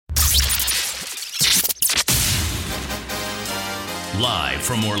Live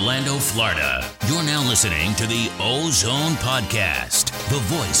from Orlando, Florida, you're now listening to the Ozone Podcast, the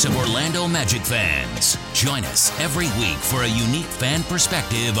voice of Orlando Magic fans. Join us every week for a unique fan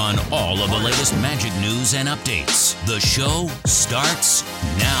perspective on all of the latest Magic news and updates. The show starts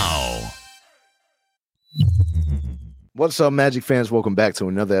now. What's up, Magic fans? Welcome back to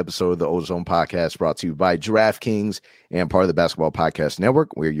another episode of the Ozone Podcast, brought to you by DraftKings and part of the Basketball Podcast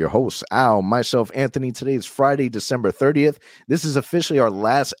Network. We're your hosts, Al, myself, Anthony. Today is Friday, December 30th. This is officially our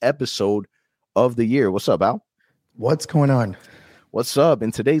last episode of the year. What's up, Al? What's going on? What's up?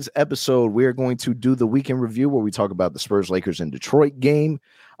 In today's episode, we're going to do the weekend review where we talk about the Spurs, Lakers, and Detroit game.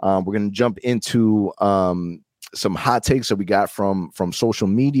 We're going to jump into some hot takes that we got from social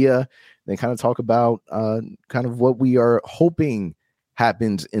media. Then kind of talk about kind of what we are hoping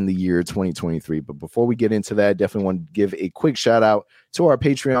happens in the year 2023. But before we get into that, definitely want to give a quick shout out to our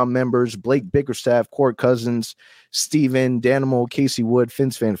Patreon members: Blake Bickerstaff, Court Cousins, Steven, Danimal, Casey Wood,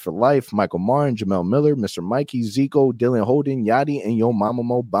 Fins Fan for Life, Michael Martin, Jamel Miller, Mr. Mikey, Zico, Dylan Holden, Yadi, and Yo Mama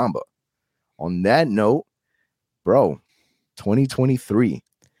Mo Bamba. On that note, bro, 2023,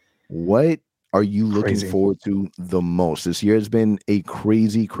 what are you looking forward to the most? This year has been a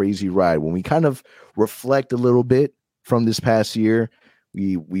crazy, crazy ride. When we kind of reflect a little bit from this past year,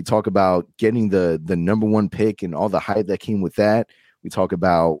 we talk about getting the number one pick and all the hype that came with that. We talk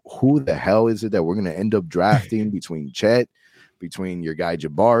about who the hell is it that we're going to end up drafting between Chet, between your guy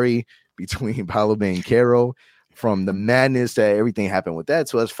Jabari, between Paolo Banchero, from the madness that everything happened with that.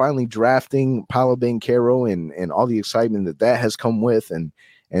 So that's finally drafting Paolo Banchero and all the excitement that has come with.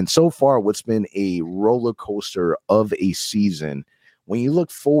 And so far, what's been a roller coaster of a season. When you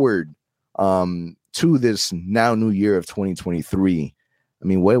look forward to this now new year of 2023, I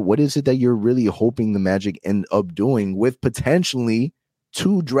mean, what is it that you're really hoping the Magic end up doing with potentially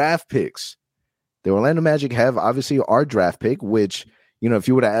 2 draft picks? The Orlando Magic have obviously our draft pick, which, you know, if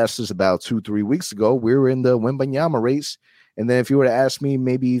you would have asked us about 2-3 weeks ago, we were in the Wembanyama race. And then if you would have asked me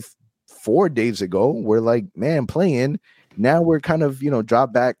maybe 4 days ago, we're like, man, playing. Now we're kind of,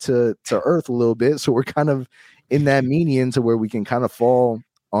 drop back to earth a little bit. So we're kind of in that median to where we can kind of fall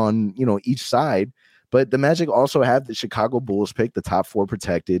on, each side. But the Magic also have the Chicago Bulls pick, the top 4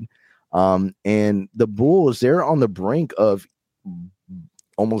 protected. And the Bulls, they're on the brink of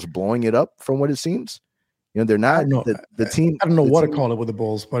almost blowing it up from what it seems. They're not the team. I don't know what to call it with the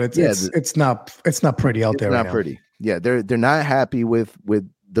Bulls, but it's not pretty out there right now. It's not pretty. Yeah, they're not happy with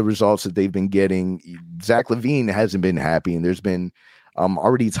the results that they've been getting. Zach LaVine hasn't been happy, and there's been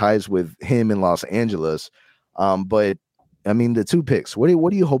already ties with him in Los Angeles. But I mean, the 2 picks, what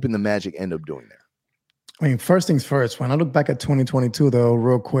are you hoping the Magic end up doing there? I mean, first things first, when I look back at 2022, though,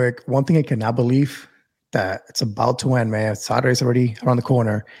 real quick, one thing I cannot believe that it's about to end, man. Saturday's already around the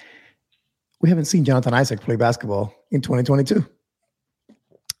corner. We haven't seen Jonathan Isaac play basketball in 2022.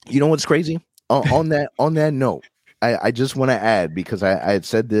 You know what's crazy? On that note, I just want to add, because I had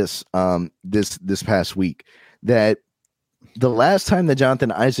said this this past week, that the last time that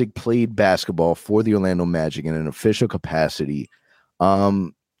Jonathan Isaac played basketball for the Orlando Magic in an official capacity, I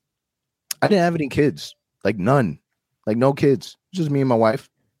didn't have any kids, like none, like no kids, just me and my wife.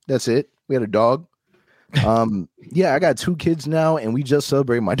 That's it. We had a dog. Yeah, I got 2 kids now, and we just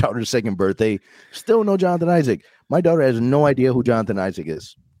celebrated my daughter's 2nd birthday. Still no Jonathan Isaac. My daughter has no idea who Jonathan Isaac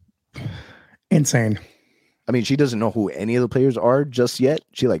is. Insane. I mean, she doesn't know who any of the players are just yet.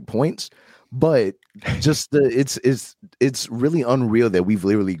 She points, but just it's really unreal that we've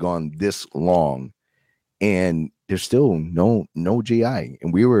literally gone this long, and there's still no GI.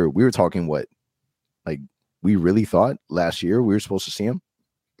 And we were talking we really thought last year we were supposed to see him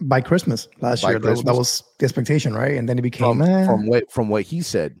by Christmas last year. That was the expectation, right? And then it became from what he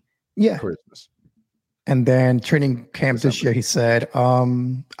said. Yeah, Christmas. And then training camp this year, he said,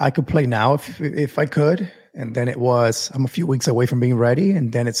 I could play now if I could. And then I'm a few weeks away from being ready.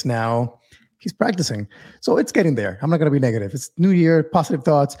 And then it's now he's practicing. So it's getting there. I'm not going to be negative. It's new year, positive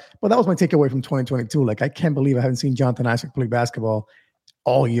thoughts. But that was my takeaway from 2022. I can't believe I haven't seen Jonathan Isaac play basketball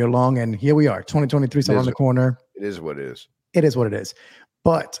all year long. And here we are, 2023 is around the corner. It is what it is. It is what it is.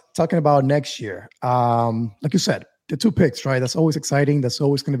 But talking about next year, like you said, the 2 picks, right? That's always exciting. That's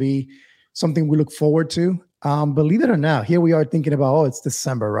always going to be something we look forward to. Believe it or not, here we are thinking about, it's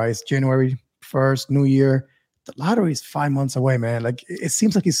December, right? It's January 1st, New Year. The lottery is 5 months away, man. It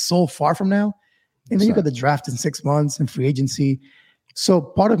seems like it's so far from now. And then you got the draft in 6 months and free agency. So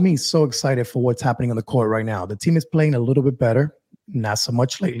part of me is so excited for what's happening on the court right now. The team is playing a little bit better, not so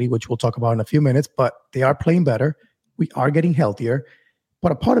much lately, which we'll talk about in a few minutes, but they are playing better. We are getting healthier.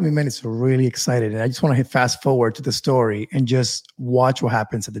 But a part of me, man, is really excited. And I just want to hit fast forward to the story and just watch what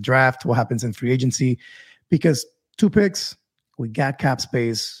happens at the draft, what happens in free agency. Because 2 picks, We got cap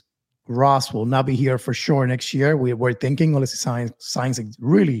space. Ross will not be here for sure next year. We're thinking, unless he signs a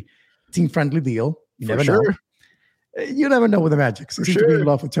really team-friendly deal. You never know. You never know with the Magic. They seem to be in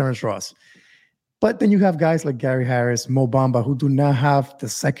love with Terrence Ross. But then you have guys like Gary Harris, Mo Bamba, who do not have the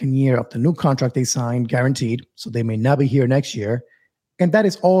second year of the new contract they signed guaranteed. So they may not be here next year. And that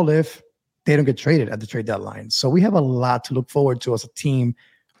is all if they don't get traded at the trade deadline. So we have a lot to look forward to as a team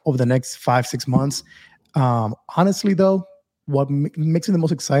over the next 5-6 months. Honestly, though, what makes me the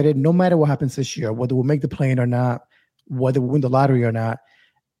most excited, no matter what happens this year, whether we'll make the play-in or not, whether we win the lottery or not,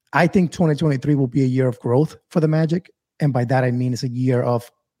 I think 2023 will be a year of growth for the Magic. And by that, I mean it's a year of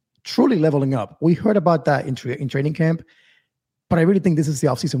truly leveling up. We heard about that in training camp, but I really think this is the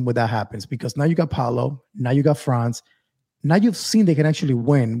offseason where that happens, because now you got Paolo, now you got Franz, now you've seen they can actually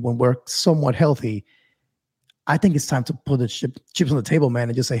win when we're somewhat healthy. I think it's time to put the chips on the table, man,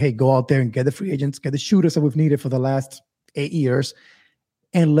 and just say, hey, go out there and get the free agents, get the shooters that we've needed for the last 8 years,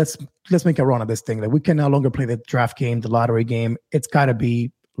 and let's make a run at this thing. Like, we can no longer play the draft game, the lottery game. It's got to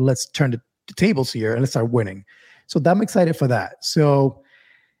be, let's turn the tables here and let's start winning. So I'm excited for that. So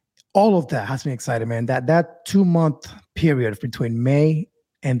all of that has me excited, man. That 2-month period between May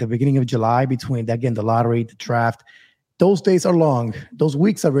and the beginning of July, between, again, the lottery, the draft, those days are long. Those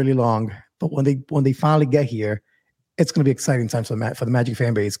weeks are really long. But when they finally get here, it's going to be exciting times for the Magic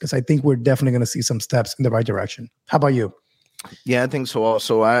fan base, because I think we're definitely going to see some steps in the right direction. How about you? Yeah, I think so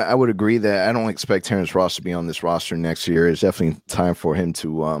also. I would agree that I don't expect Terrence Ross to be on this roster next year. It's definitely time for him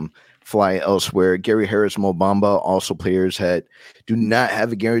to fly elsewhere. Gary Harris, Mo Bamba, also players that do not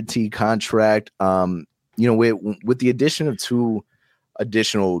have a guaranteed contract. With the addition of 2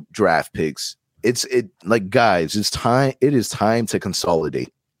 additional draft picks, guys, it's time. It is time to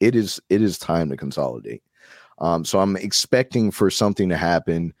consolidate. It is time to consolidate. So I'm expecting for something to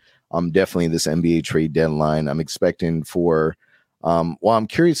happen. Definitely this NBA trade deadline. I'm expecting for, I'm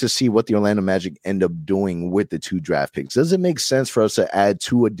curious to see what the Orlando Magic end up doing with the 2 draft picks. Does it make sense for us to add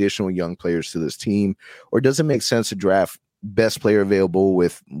 2 additional young players to this team, or does it make sense to draft best player available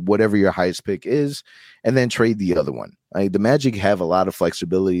with whatever your highest pick is and then trade the other one? The Magic have a lot of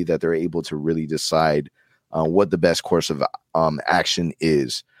flexibility that they're able to really decide what the best course of action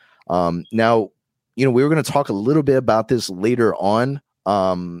is. Now, we were going to talk a little bit about this later on.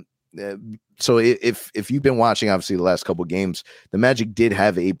 So if you've been watching, obviously, the last couple of games, the Magic did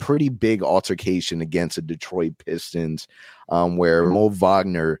have a pretty big altercation against the Detroit Pistons, where Mo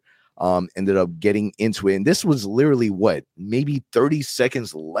Wagner ended up getting into it. And this was literally maybe 30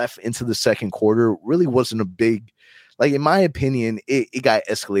 seconds left into the second quarter. Really wasn't a big, in my opinion, it got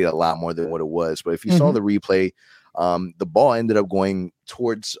escalated a lot more than what it was. But if you saw the replay, the ball ended up going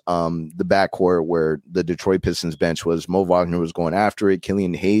towards the backcourt where the Detroit Pistons bench was. Mo Wagner was going after it.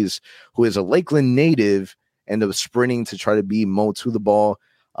 Killian Hayes, who is a Lakeland native, ended up sprinting to try to beat Mo to the ball.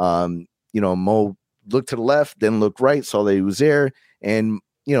 Mo looked to the left, then looked right, saw that he was there, and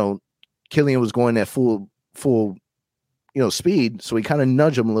Killian was going at full speed, so he kind of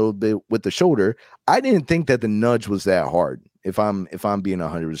nudged him a little bit with the shoulder. I didn't think that the nudge was that hard. If I'm being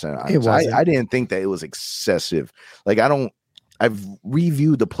 100% honest, I didn't think that it was excessive. I've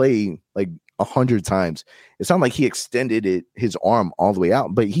reviewed the play 100 times. It's not like he extended his arm all the way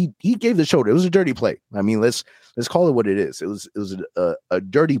out, but he gave the shoulder. It was a dirty play. I mean, let's call it what it is. It was a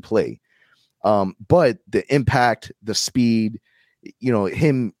dirty play. But the impact, the speed,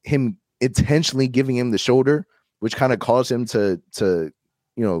 him intentionally giving him the shoulder, which kind of caused him to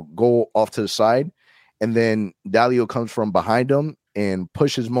go off to the side. And then Dalio comes from behind him and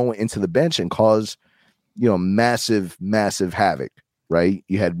pushes Mo into the bench and cause, massive, massive havoc, right?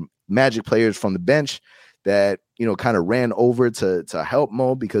 You had Magic players from the bench that, kind of ran over to help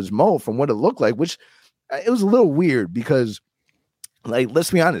Mo, because Mo, from what it looked like, which it was a little weird because,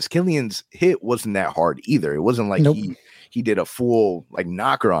 let's be honest, Killian's hit wasn't that hard either. It wasn't like he did a full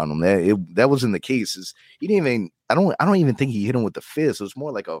knocker on him. That wasn't the case. He didn't even, I don't even think he hit him with the fist. It was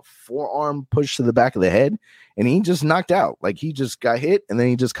more like a forearm push to the back of the head, and he just knocked out. He just got hit, and then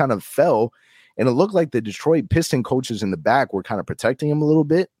he just kind of fell. And it looked like the Detroit Piston coaches in the back were kind of protecting him a little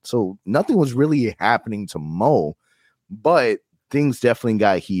bit. So nothing was really happening to Mo, but things definitely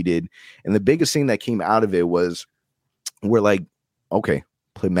got heated. And the biggest thing that came out of it was, we're okay,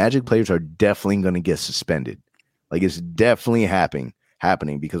 Magic players are definitely going to get suspended. It's definitely happening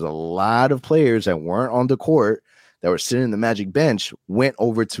because a lot of players that weren't on the court, that were sitting in the Magic bench, went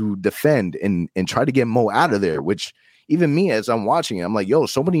over to defend and try to get Mo out of there, which even me, as I'm watching it, I'm like, yo,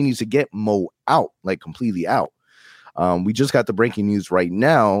 somebody needs to get Mo out, completely out. We just got the breaking news right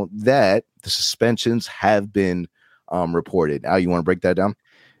now that the suspensions have been reported. Al, you want to break that down?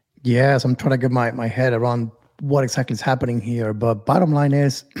 Yes, I'm trying to get my head around what exactly is happening here, but bottom line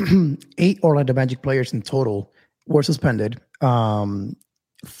is 8 Orlando Magic players in total were suspended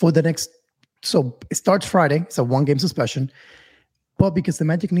for the next. So it starts Friday. It's a 1-game suspension, but because the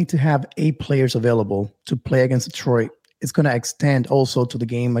Magic need to have 8 players available to play against Detroit, it's going to extend also to the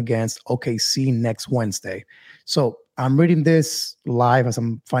game against OKC next Wednesday. So I'm reading this live as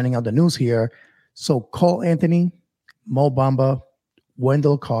I'm finding out the news here. So Cole Anthony, Mo Bamba,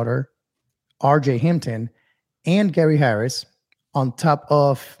 Wendell Carter, RJ Hampton, and Gary Harris, on top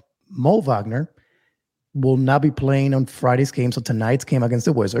of Mo Wagner, will not be playing on Friday's game. So tonight's game against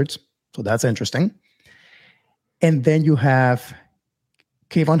the Wizards. So that's interesting. And then you have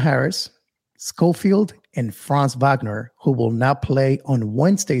Kevon Harris, Schofield, and Franz Wagner, who will not play on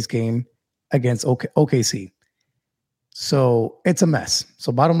Wednesday's game against OKC. So it's a mess.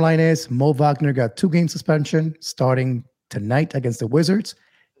 So bottom line is Mo Wagner got 2-game suspension starting tonight against the Wizards.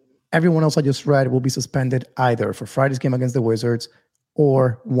 Everyone else I just read will be suspended either for Friday's game against the Wizards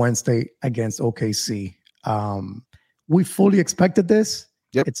or Wednesday against OKC. We fully expected this.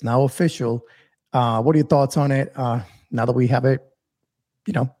 Yep. It's now official. What are your thoughts on it now that we have it,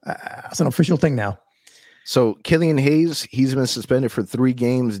 as an official thing now? So Killian Hayes, he's been suspended for 3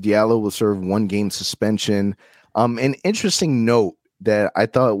 games. Diallo will serve 1-game suspension. An interesting note that I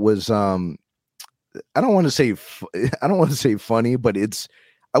thought was, I don't want to say funny, but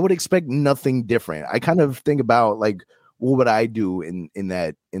I would expect nothing different. I kind of think about like, what would I do in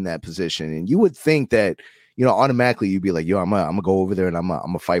that position? And you would think that, automatically you'd be like, yo, I'm gonna go over there and I'm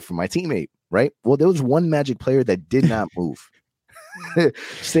gonna fight for my teammate, right? Well, there was one Magic player that did not move.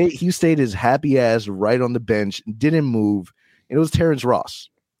 He stayed his happy ass right on the bench, didn't move, and it was Terrence Ross.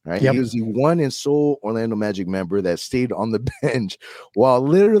 Right, yep. He was the one and sole Orlando Magic member that stayed on the bench while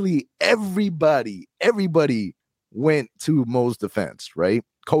literally everybody went to Mo's defense. Right,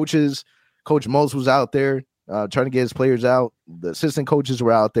 Coach Mose was out there trying to get his players out. The assistant coaches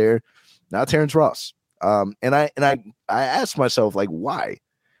were out there. Now Terrence Ross. And I asked myself, like, why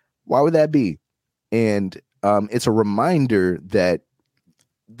would that be? And it's a reminder that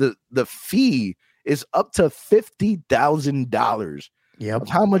the fee is up to $50,000. Yep. Of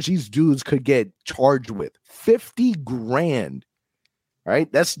how much these dudes could get charged with. $50,000.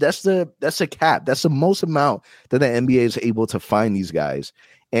 Right? That's a cap. That's the most amount that the NBA is able to fine these guys.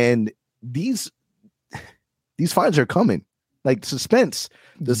 And these fines are coming. Like suspensions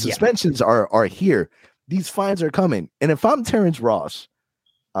are here. These fines are coming. And if I'm Terrence Ross,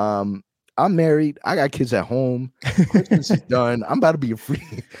 I'm married. I got kids at home. Christmas is done. I'm about to be a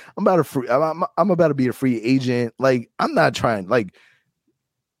free agent. Like, I'm not trying. Like,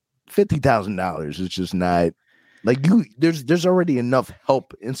 $50,000 is just not like there's already enough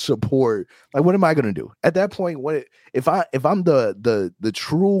help and support. Like, what am I gonna do at that point? What if I'm the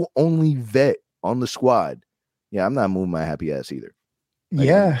true only vet on the squad? Yeah, I'm not moving my happy ass either. Like,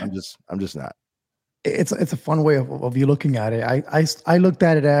 yeah, I'm just not. It's a fun way of you looking at it. I looked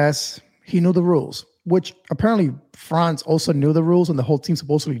at it as he knew the rules, which apparently Franz also knew the rules, and the whole team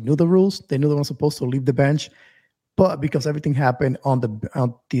supposedly knew the rules. They knew they were supposed to leave the bench. But because everything happened on the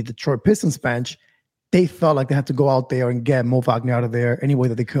Detroit Pistons bench, they felt like they had to go out there and get Mo Wagner out of there any way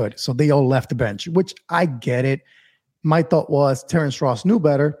that they could. So they all left the bench, which I get it. My thought was Terrence Ross knew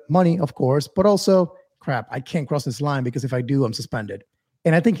better. Money, of course, but also, crap, I can't cross this line because if I do, I'm suspended.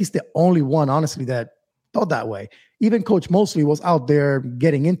 And I think he's the only one, honestly, that thought that way. Even Coach Mosley was out there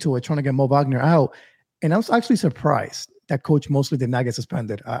getting into it, trying to get Mo Wagner out. And I was actually surprised that Coach Mosley did not get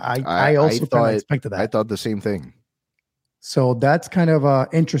suspended. I also kind of expected that. I thought the same thing. So that's kind of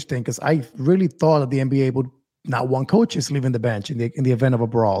interesting because I really thought that the NBA would not want coaches leaving the bench in the event of a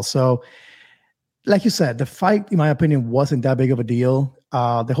brawl. So, like you said, the fight, in my opinion, wasn't that big of a deal.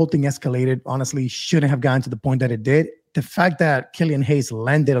 The whole thing escalated. Honestly, shouldn't have gotten to the point that it did. The fact that Killian Hayes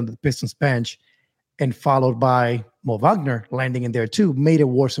landed on the Pistons bench and followed by Mo Wagner landing in there too made it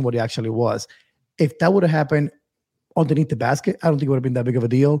worse than what it actually was. If that would have happened underneath the basket, I don't think it would have been that big of a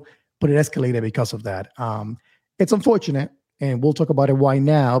deal, but it escalated because of that. It's unfortunate, and we'll talk about it why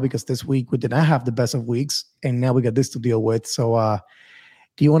now, because this week we did not have the best of weeks, and now we got this to deal with. So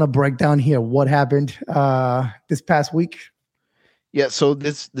do you want to break down here what happened this past week? Yeah, so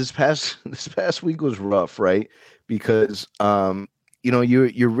this past week was rough, right? Because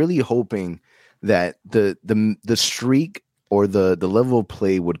you're really hoping that the streak or the level of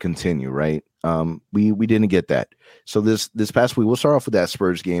play would continue, right? We didn't get that. So this past week, we'll start off with that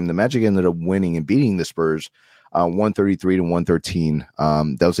Spurs game. The Magic ended up winning and beating the Spurs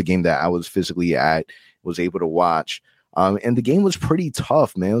 133-113. That was a game that I was physically at, was able to watch. And the game was pretty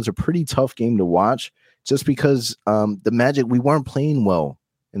tough, man. It was a pretty tough game to watch just because the Magic, we weren't playing well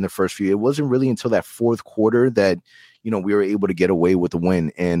in the first few. It wasn't really until that fourth quarter that, we were able to get away with the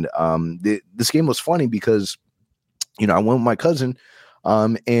win. And this game was funny because, I went with my cousin,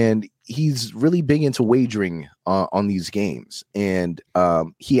 and he's really big into wagering on these games. And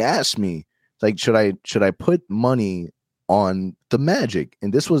he asked me, like, should I put money on the Magic?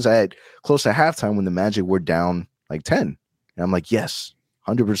 And this was at close to halftime when the Magic were down like 10. And I'm like, yes,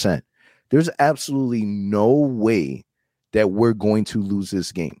 100%. There's absolutely no way that we're going to lose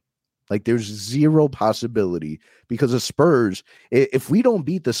this game. Like, there's zero possibility, because the Spurs, if we don't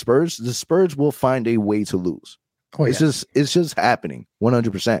beat the Spurs will find a way to lose. Oh, yeah. It's just happening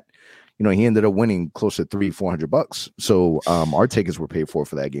 100%. He ended up winning close to $300-400. So our tickets were paid for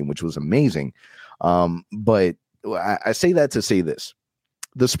that game, which was amazing. But I say that to say this: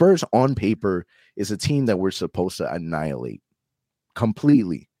 the Spurs on paper is a team that we're supposed to annihilate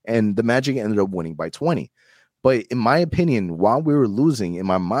completely. And the Magic ended up winning by 20. But in my opinion, while we were losing, in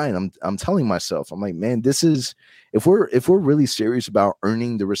my mind, I'm telling myself, I'm like, man, this is, if we're really serious about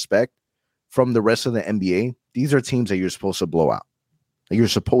earning the respect from the rest of the NBA, these are teams that you're supposed to blow out. Like, you're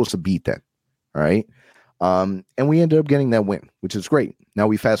supposed to beat them. All right. And we ended up getting that win, which is great. Now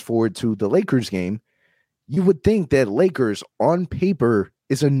we fast forward to the Lakers game. You would think that Lakers on paper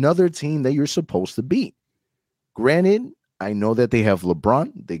is another team that you're supposed to beat. Granted, I know that they have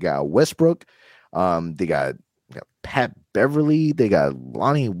LeBron, they got Westbrook, they got Pat Beverly, they got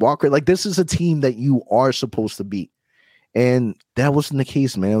Lonnie Walker. Like, this is a team that you are supposed to beat. And that wasn't the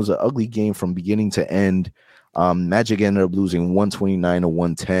case, man. It was an ugly game from beginning to end. Magic ended up losing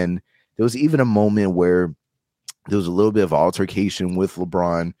 129-110. There was even a moment where there was a little bit of altercation with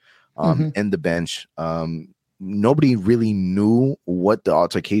LeBron and the bench. Nobody really knew what the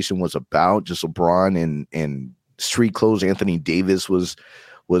altercation was about. Just LeBron and street clothes Anthony Davis was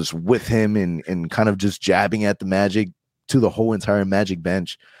with him and kind of just jabbing at the Magic to the whole entire Magic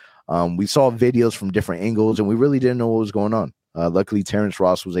bench. We saw videos from different angles, and we really didn't know what was going on. Luckily, Terrence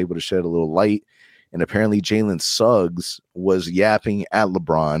Ross was able to shed a little light, and apparently Jalen Suggs was yapping at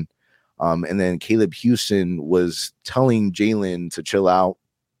LeBron, and then Caleb Houston was telling Jalen to chill out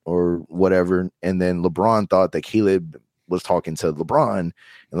or whatever, and then LeBron thought that Caleb was talking to LeBron, and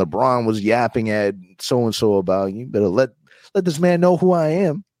LeBron was yapping at so-and-so about, you better let this man know who I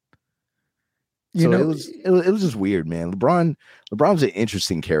am. It was just weird, man. LeBron's an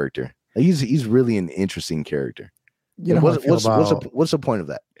interesting character. He's really an interesting character. What's the point of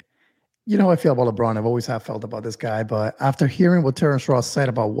that? You know how I feel about LeBron. I've always have felt about this guy, but after hearing what Terrence Ross said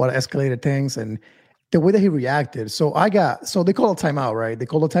about what escalated things and the way that he reacted, so they call a timeout, right? They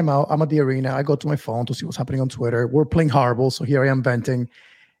call a timeout. I'm at the arena. I go to my phone to see what's happening on Twitter. We're playing horrible, so here I am venting.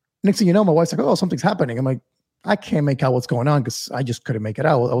 Next thing you know, my wife's like, "Oh, something's happening." I'm like, I can't make out what's going on because I just couldn't make it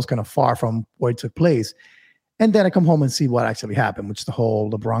out. I was kind of far from where it took place. And then I come home and see what actually happened, which is the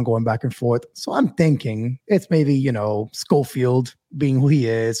whole LeBron going back and forth. So I'm thinking it's maybe, Schofield being who he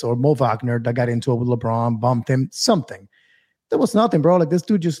is, or Mo Wagner that got into it with LeBron, bumped him, something. There was nothing, bro. Like, this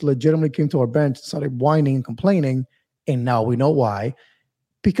dude just legitimately came to our bench, started whining and complaining. And now we know why.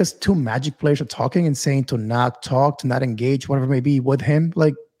 Because two Magic players are talking and saying to not talk, to not engage, whatever it may be, with him.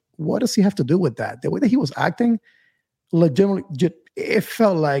 Like, what does he have to do with that? The way that he was acting, legitimately, it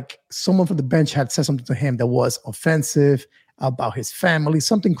felt like someone from the bench had said something to him that was offensive about his family,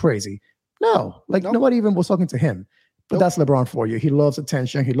 something crazy. No, nobody even was talking to him. But that's LeBron for you. He loves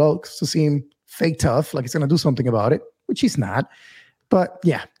attention. He loves to seem fake tough, like he's going to do something about it, which he's not. But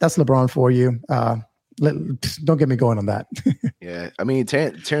yeah, that's LeBron for you. Don't get me going on that. Yeah, I mean,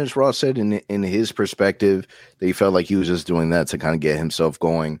 Terrence Ross said in his perspective that he felt like he was just doing that to kind of get himself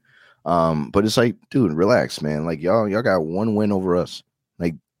going. But it's like, dude, relax, man. Like, y'all got one win over us.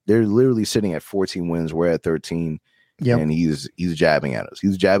 Like, they're literally sitting at 14 wins. We're at 13. Yeah, and he's jabbing at us.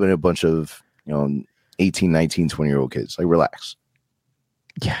 He's jabbing at a bunch of 18, 19, 20-year-old kids. Like, relax.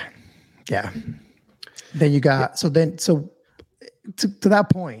 Yeah. Then you got to that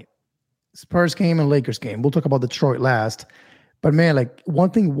point. Spurs game and Lakers game. We'll talk about Detroit last. But man, like,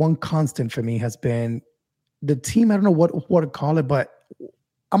 one constant for me has been the team. I don't know what to call it, but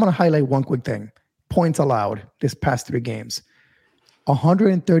I'm going to highlight one quick thing. Points allowed this past 3 games.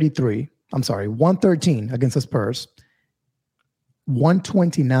 113 against the Spurs.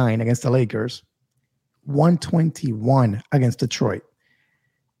 129 against the Lakers. 121 against Detroit.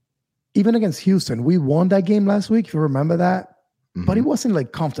 Even against Houston, we won that game last week, if you remember that. Mm-hmm. But it wasn't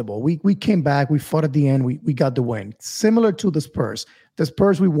like comfortable. We came back, we fought at the end, we got the win. Similar to the Spurs. The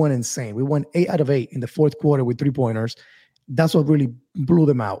Spurs, we won insane. We won 8 out of 8 in the fourth quarter with 3-pointers. That's what really blew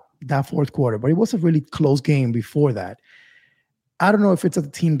them out, that fourth quarter. But it was a really close game before that. I don't know if it's a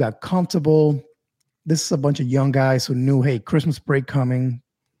team that comfortable. This is a bunch of young guys who knew, hey, Christmas break coming.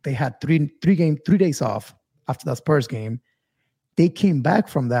 They had 3 days off after that Spurs game. They came back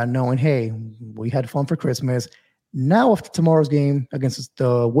from that knowing, hey, we had fun for Christmas. Now after tomorrow's game against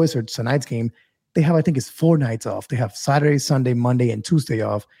the Wizards, tonight's game, they have, I think it's 4 nights off. They have Saturday, Sunday, Monday, and Tuesday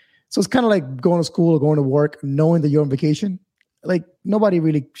off. So it's kind of like going to school or going to work, knowing that you're on vacation. Like nobody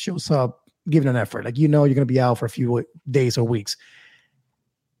really shows up giving an effort. Like, you're going to be out for a few days or weeks.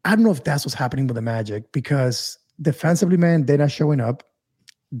 I don't know if that's what's happening with the Magic, because defensively, man, they're not showing up.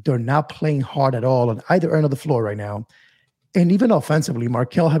 They're not playing hard at all on either end of the floor right now. And even offensively,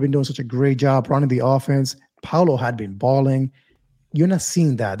 Markelle had been doing such a great job running the offense. Paolo had been balling. You're not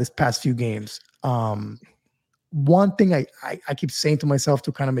seeing that this past few games. One thing I keep saying to myself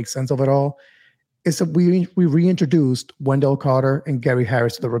to kind of make sense of it all is that we reintroduced Wendell Carter and Gary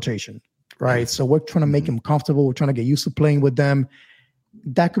Harris to the rotation, right? So we're trying to make him comfortable. We're trying to get used to playing with them.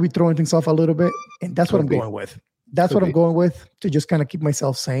 That could be throwing things off a little bit. And that's what I'm going with. That's what I'm going with, to just kind of keep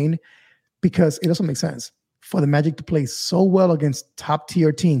myself sane, because it doesn't make sense for the Magic to play so well against top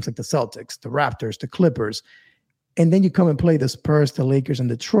tier teams like the Celtics, the Raptors, the Clippers. And then you come and play the Spurs, the Lakers, and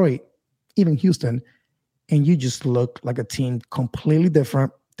Detroit, even Houston, and you just look like a team completely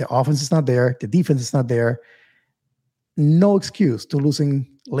different. The offense is not there. The defense is not there. No excuse to losing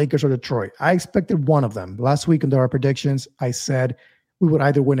Lakers or Detroit. I expected one of them. Last week under our predictions, I said we would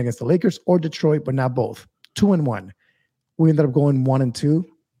either win against the Lakers or Detroit, but not both. 2-1. We ended up going 1-2.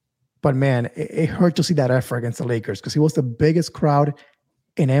 But man, it hurt to see that effort against the Lakers, because it was the biggest crowd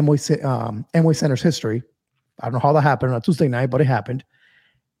in Amway Center's history. I don't know how that happened on a Tuesday night, but it happened.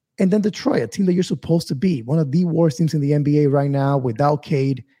 And then Detroit, a team that you're supposed to be, one of the worst teams in the NBA right now without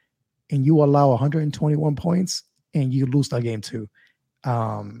Cade, and you allow 121 points and you lose that game too.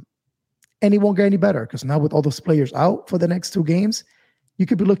 And it won't get any better, because now with all those players out for the next 2 games, you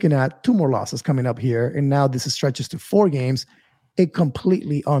could be looking at 2 more losses coming up here. And now this stretches to 4 games. It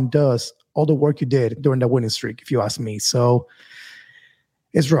completely undoes all the work you did during that winning streak, if you ask me. So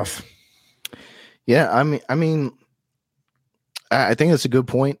it's rough. Yeah, I mean, I think that's a good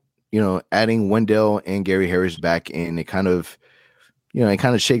point. Adding Wendell and Gary Harris back in, it kind of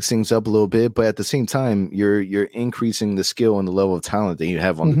shakes things up a little bit. But at the same time, you're increasing the skill and the level of talent that you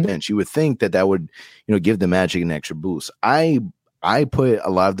have on the bench. You would think that would, give the Magic an extra boost. I put a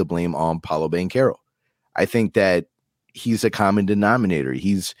lot of the blame on Paolo Banchero. I think that he's a common denominator.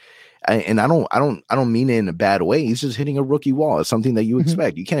 And I don't mean it in a bad way. He's just hitting a rookie wall. It's something that you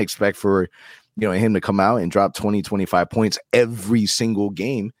expect. You can't expect for him to come out and drop 20, 25 points every single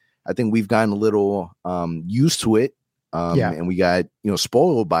game. I think we've gotten a little used to it. And we got,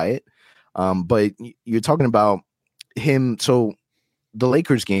 spoiled by it. But you're talking about him. So the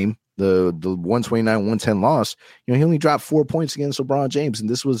Lakers game, the 129-110 loss, he only dropped 4 points against LeBron James. And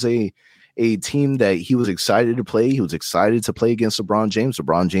this was a team that he was excited to play. He was excited to play against LeBron James.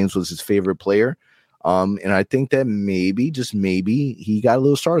 LeBron James was his favorite player. And I think that maybe, just maybe, he got a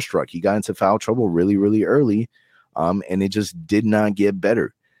little starstruck. He got into foul trouble really, really early. And it just did not get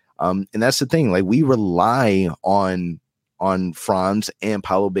better. And that's the thing. Like, we rely on Franz and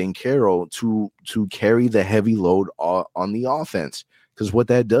Paolo Banchero to carry the heavy load on the offense. Because what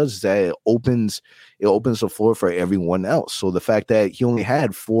that does is that it opens the floor for everyone else. So the fact that he only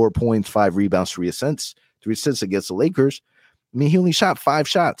had 4 points, 5 rebounds, 3 assists against the Lakers, I mean, he only shot 5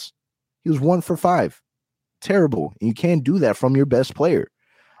 shots. He was 1 for 5. Terrible. And you can't do that from your best player.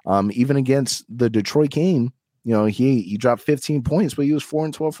 Even against the Detroit game, he dropped 15 points, but he was 4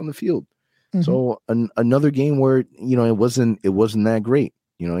 and 12 from the field. So another game where, it wasn't that great,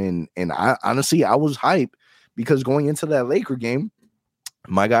 and I honestly, I was hyped, because going into that Laker game,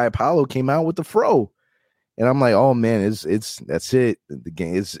 my guy Apollo came out with the fro, and I'm like, oh man, that's it. The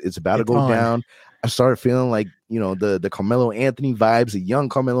game it's about to go down. I started feeling like, the Carmelo Anthony vibes, the young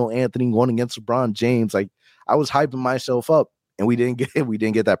Carmelo Anthony going against LeBron James. Like, I was hyping myself up, and we didn't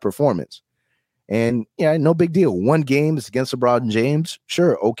get that performance. And yeah, no big deal. 1 game is against LeBron James,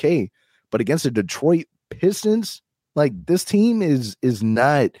 sure, okay, but against the Detroit Pistons, like, this team is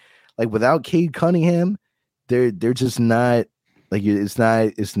not, like, without Cade Cunningham, they're just not. Like,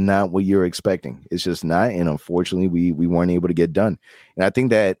 it's not what you're expecting. It's just not. And unfortunately, we weren't able to get done. And I think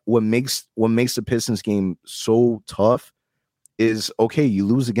that what makes the Pistons game so tough is, okay, you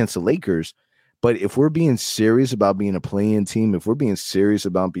lose against the Lakers, but if we're being serious about being a play-in team, if we're being serious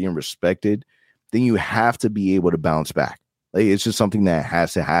about being respected, then you have to be able to bounce back. Like, it's just something that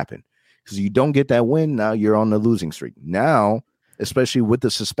has to happen, because you don't get that win, now you're on the losing streak. Now, especially with the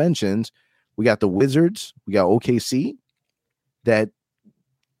suspensions, we got the Wizards, we got OKC, that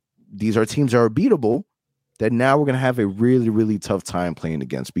these are teams that are beatable, that now we're going to have a really, really tough time playing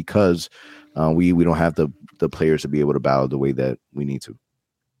against, because we don't have the players to be able to battle the way that we need to.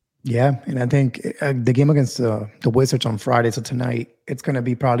 Yeah, and I think the game against the Wizards on Friday, so tonight, it's going to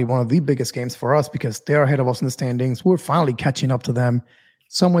be probably one of the biggest games for us because they're ahead of us in the standings. We're finally catching up to them.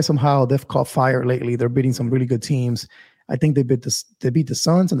 Some way, somehow, they've caught fire lately. They're beating some really good teams. I think they beat the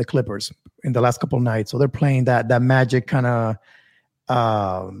Suns and the Clippers in the last couple of nights. So they're playing that Magic kind of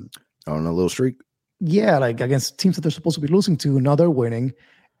on a little streak. Yeah, like against teams that they're supposed to be losing to. Now they're winning.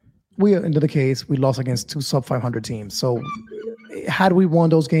 We, in the case, we lost against 2 sub 500 teams. So had we won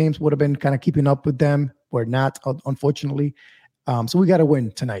those games, would have been kind of keeping up with them. We're not, unfortunately. So we got to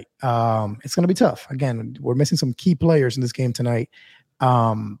win tonight. It's going to be tough. Again, we're missing some key players in this game tonight.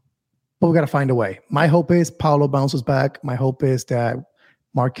 But we got to find a way. My hope is Paolo bounces back. My hope is that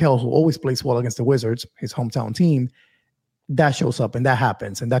Markelle, who always plays well against the Wizards, his hometown team, that shows up and that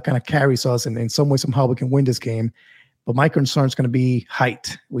happens. And that kind of carries us. And in some way, somehow we can win this game. But my concern is going to be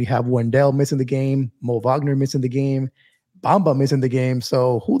height. We have Wendell missing the game, Mo Wagner missing the game, Bamba missing the game.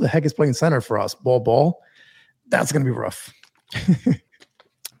 So who the heck is playing center for us? Ball. That's going to be rough.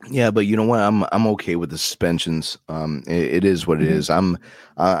 Yeah, but you know what? I'm okay with the suspensions. It is what it is.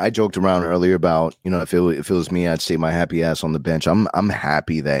 I joked around earlier about, if it was me, I'd stay my happy ass on the bench. I'm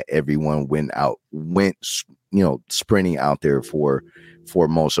happy that everyone went sprinting out there for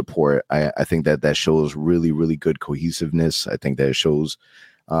more support. I think that shows really, really good cohesiveness. I think that it shows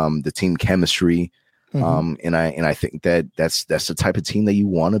the team chemistry. And I think that's the type of team that you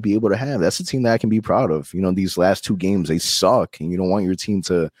want to be able to have. That's a team that I can be proud of. These last 2 games, they suck, and you don't want your team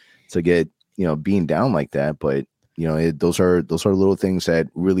to get being down like that. But those are little things that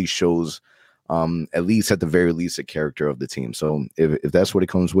really shows at least at the very least the character of the team. So if that's what it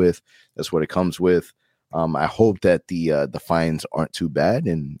comes with, that's what it comes with. I hope that the fines aren't too bad,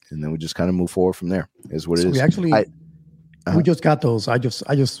 and then we just kind of move forward from there. Is what it is. We actually. We just got those. I just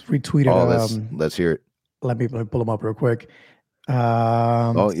retweeted. Let's hear it. Let me pull them up real quick.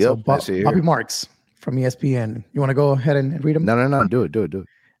 Bobby Marks from ESPN. You want to go ahead and read them? No. Do it. All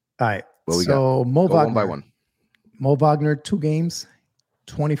right. What we got? Mo Wagner, one by one. Mo Wagner, 2 games,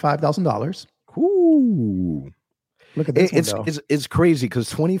 $25,000. Ooh. Look at this. It's crazy because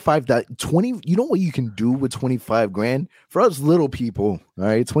 25. You know what you can do with 25 grand for us little people. All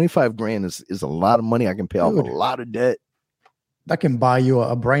right, 25 grand is a lot of money. I can pay off a lot of debt. That can buy you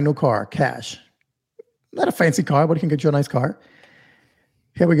a brand new car, cash. Not a fancy car, but it can get you a nice car.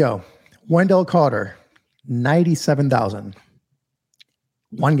 Here we go. Wendell Carter, $97,000.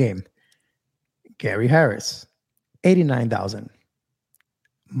 1 game. Gary Harris, $89,000.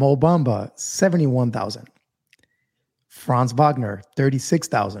 Mo Bamba, $71,000. Franz Wagner,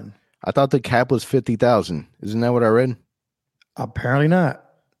 $36,000. I thought the cap was 50,000. Isn't that what I read? Apparently not.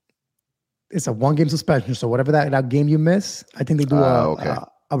 It's a 1 game suspension. So whatever that game you miss, I think they do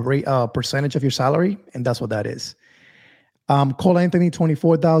a percentage of your salary, and that's what that is. Cole Anthony,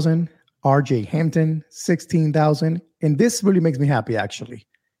 $24,000. RJ Hampton, $16,000. And this really makes me happy, actually.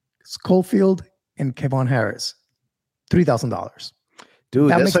 Schofield and Kevon Harris, $3,000.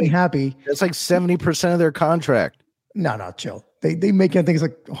 Dude, that makes me happy. That's like 70% of their contract. No, chill. They make it, I think it's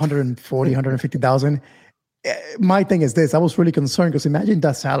like 140, 150,000. My thing is this. I was really concerned because imagine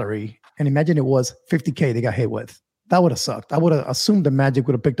that salary and imagine it was 50K they got hit with. That would have sucked. I would have assumed the Magic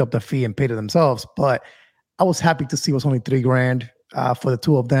would have picked up the fee and paid it themselves, but I was happy to see it was only $3,000 for the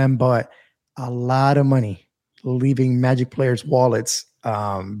 2 of them, but a lot of money leaving Magic players' wallets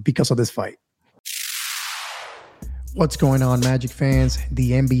because of this fight. What's going on, Magic fans?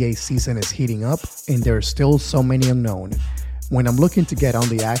 The NBA season is heating up, and there are still so many unknown. When I'm looking to get on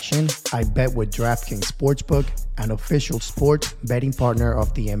the action, I bet with DraftKings Sportsbook, an official sports betting partner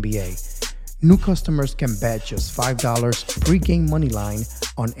of the NBA. New customers can bet just $5 pre-game money line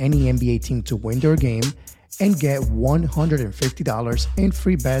on any NBA team to win their game and get $150 in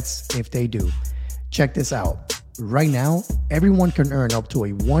free bets if they do. Check this out. Right now, everyone can earn up to a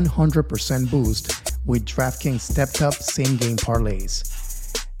 100% boost with DraftKings stepped up same game parlays.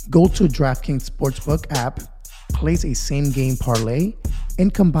 Go to DraftKings Sportsbook app, place a same game parlay,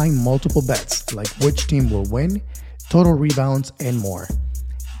 and combine multiple bets like which team will win, total rebounds, and more.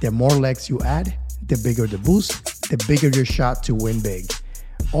 The more legs you add, the bigger the boost, the bigger your shot to win big.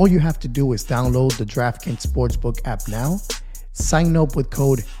 All you have to do is download the DraftKings Sportsbook app now, sign up with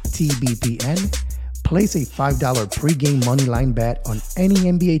code TBPN, place a $5 pregame moneyline bet on any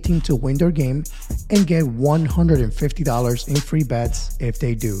NBA team to win their game, and get $150 in free bets if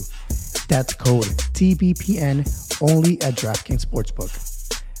they do. That's code TBPN only at DraftKings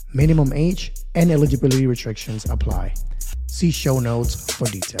Sportsbook. Minimum age and eligibility restrictions apply. See show notes for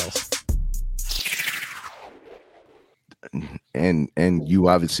details. And you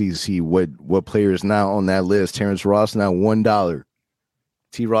obviously see what player is now on that list. Terrence Ross now $1.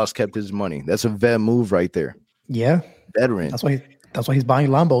 T. Ross kept his money. That's a vet move right there. Yeah, veteran. That's why he's buying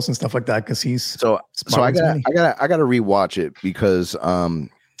Lambos and stuff like that, because he's so I gotta rewatch it because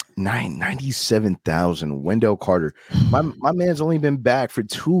 97,000 Wendell Carter. My man's only been back for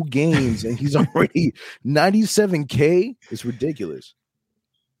 2 games and he's already 97K. It's ridiculous.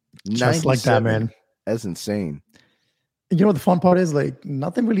 Just like that, man. That's insane. You know, the fun part is like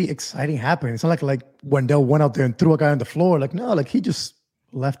nothing really exciting happened. It's not like Wendell went out there and threw a guy on the floor. Like, no, like he just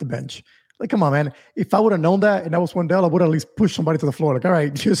left the bench. Like, come on, man. If I would have known that and that was Wendell, I would at least push somebody to the floor. Like, all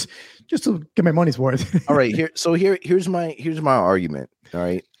right, just to get my money's worth. All right, here's my argument. All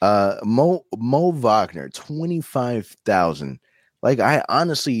right. Mo Wagner, 25,000. Like, I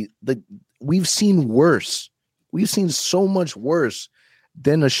honestly, we've seen worse. We've seen so much worse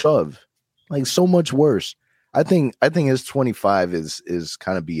than a shove. Like, so much worse. I think his 25 is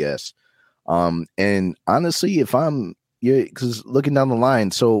kind of BS. And honestly, if I'm because looking down the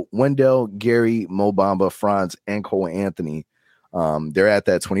line, so Wendell, Gary, Mo Bamba, Franz, and Cole Anthony, they're at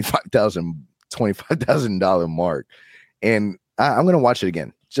that $25,000 mark. And I'm gonna watch it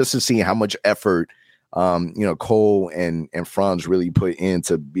again just to see how much effort Cole and Franz really put in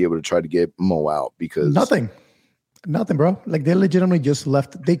to be able to try to get Mo out, because nothing, bro. Like, they legitimately just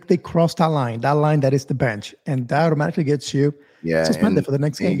left. They crossed that line that is the bench, and that automatically gets you suspended for the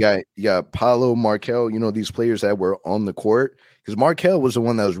next game. You got Paolo, Markel, these players that were on the court, because Markel was the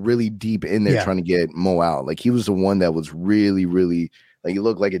one that was really deep in there trying to get Mo out. Like, he was the one that was really, really, like, he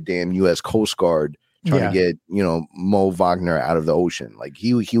looked like a damn U.S. Coast Guard trying to get Mo Wagner out of the ocean. Like,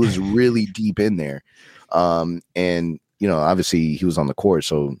 he was really deep in there, and obviously he was on the court,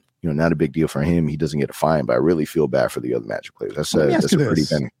 so not a big deal for him. He doesn't get a fine, but I really feel bad for the other Magic players. That's a pretty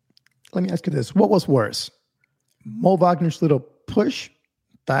penny. Let me ask you this: what was worse, Mo Wagner's little push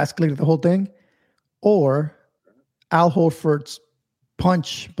that escalated the whole thing, or Al Horford's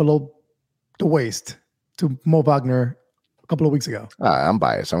punch below the waist to Mo Wagner a couple of weeks ago? I'm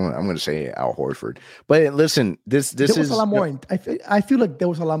biased. I'm going to say Al Horford. But listen, this is a lot more. I feel like there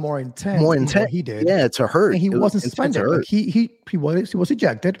was a lot more intent. More intent. He did. Yeah, to hurt. And he wasn't suspended. Like, he was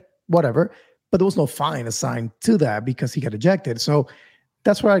ejected. Whatever. But there was no fine assigned to that because he got ejected. So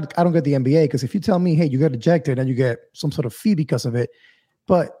that's why I don't get the NBA, because if you tell me, hey, you got ejected and you get some sort of fee because of it,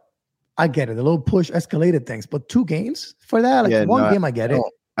 but I get it. The little push escalated things, but 2 games for that, like one game, I get it.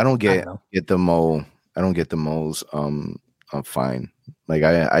 I don't get the Mo. I don't get the Mo's fine. Like,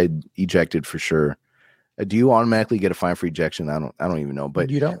 I ejected for sure. Do you automatically get a fine for ejection? I don't even know, but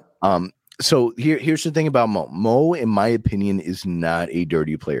you don't. So here's the thing about Mo. Mo, in my opinion, is not a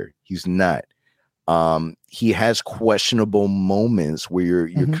dirty player. He's not. He has questionable moments where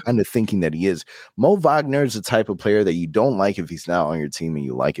you're kind of thinking that he is. Mo Wagner is the type of player that you don't like if he's not on your team, and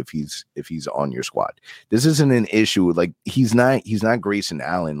you like if he's on your squad. This isn't an issue. Like, he's not Grayson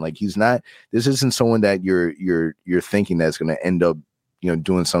Allen. Like, this isn't someone that you're thinking that's going to end up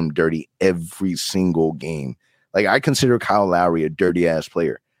doing something dirty every single game. Like, I consider Kyle Lowry a dirty ass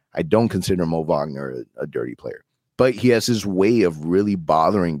player. I don't consider Mo Wagner a dirty player, but he has his way of really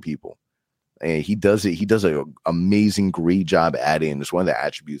bothering people. And he does it. He does an amazing, great job at it. And it's one of the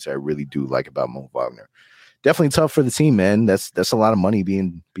attributes I really do like about Mo Wagner. Definitely tough for the team, man. That's a lot of money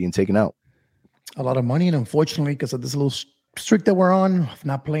being taken out. A lot of money, and unfortunately, because of this little streak that we're on, of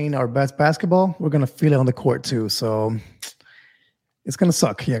not playing our best basketball, we're gonna feel it on the court too. So it's gonna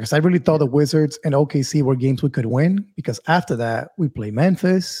suck. Yeah, because I really thought the Wizards and OKC were games we could win, because after that we play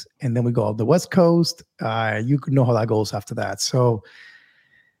Memphis and then we go up the West Coast. You could know how that goes after that. So.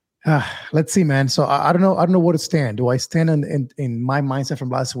 Let's see, man. So I don't know. I don't know where to stand. Do I stand in my mindset from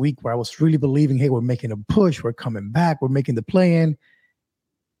last week where I was really believing, hey, we're making a push, we're coming back, we're making the play-in,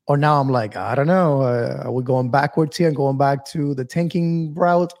 or now I'm like, I don't know. Are we going backwards here and going back to the tanking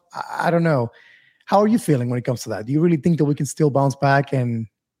route? I don't know. How are you feeling when it comes to that? Do you really think that we can still bounce back? And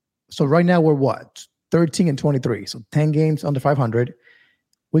so right now we're what? 13-23. So 10 games under 500.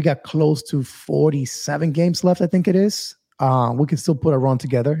 We got close to 47 games left, I think it is. We can still put a run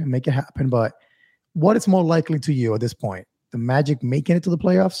together and make it happen. But what is more likely to you at this point? The Magic making it to the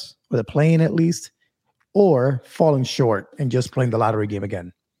playoffs, or the play-in at least, or falling short and just playing the lottery game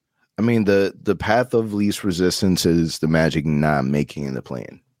again? I mean, the path of least resistance is the Magic not making the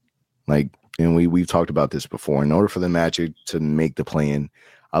play-in. Like, and we've talked about this before. In order for the Magic to make the play-in,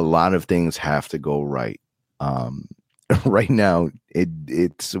 a lot of things have to go right. Right now,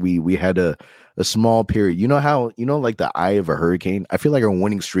 we had a small period. You know how, like the eye of a hurricane? I feel like our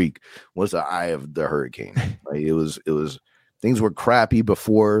winning streak was the eye of the hurricane. Like, it was things were crappy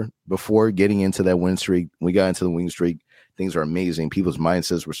before getting into that win streak. We got into the win streak. Things are amazing. People's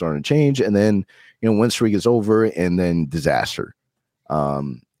mindsets were starting to change. And then, win streak is over, and then disaster.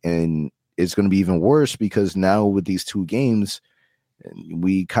 And it's going to be even worse because now with these 2 games,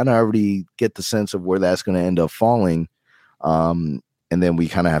 we kind of already get the sense of where that's going to end up falling. And then we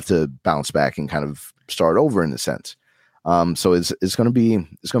kind of have to bounce back and kind of start over in a sense. So it's going to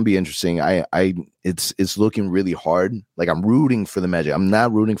be interesting. It's looking really hard. Like, I'm rooting for the Magic. I'm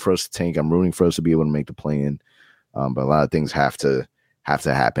not rooting for us to tank. I'm rooting for us to be able to make the play-in. But a lot of things have to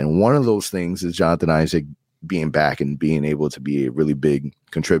happen. One of those things is Jonathan Isaac being back and being able to be a really big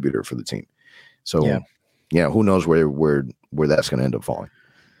contributor for the team. So yeah, who knows where that's going to end up falling.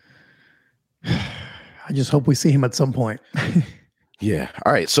 I just hope we see him at some point. Yeah.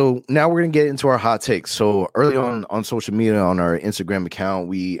 All right. So now we're going to get into our hot takes. So early on social media, on our Instagram account,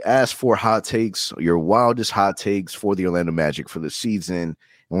 we asked for hot takes, your wildest hot takes for the Orlando Magic for the season. And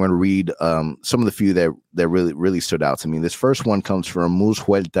we're going to read some of the few that really stood out to me. This first one comes from Mus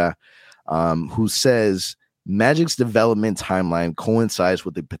Huerta, who says Magic's development timeline coincides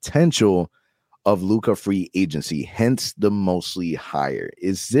with the potential of Luka free agency, hence the mostly higher.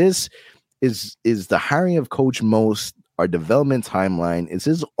 Is the hiring of Coach Most our development timeline? Is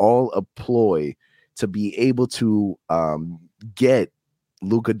this all a ploy to be able to get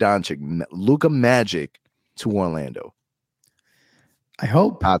Luka Magic to Orlando? I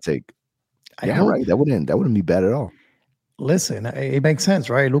hope. Hot take. Right. That wouldn't be bad at all. Listen, it makes sense,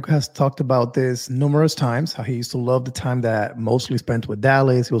 right? Luka has talked about this numerous times, how he used to love the time that mostly spent with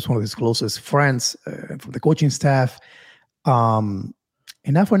Dallas. He was one of his closest friends from the coaching staff. And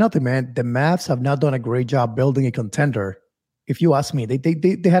not for nothing, man, the Mavs have not done a great job building a contender. If you ask me,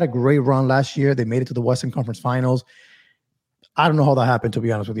 they had a great run last year. They made it to the Western Conference Finals. I don't know how that happened, to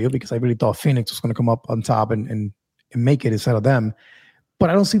be honest with you, because I really thought Phoenix was going to come up on top and make it instead of them.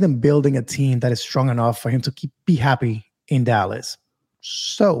 But I don't see them building a team that is strong enough for him to be happy in Dallas.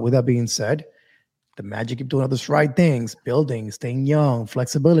 So with that being said, the Magic keep doing all those right things, building, staying young,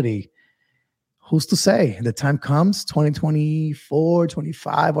 flexibility. Who's to say? The time comes, 2024,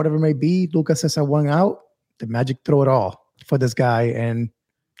 25, whatever it may be, Luka says I want out, the Magic throw it all for this guy and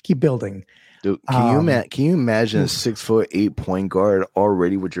keep building. Dude, can you imagine a 6'8" point guard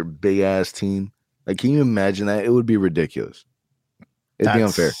already with your big ass team? Like, can you imagine that? It would be ridiculous. It'd be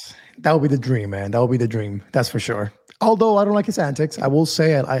unfair. That would be the dream, man. That would be the dream. That's for sure. Although I don't like his antics. I will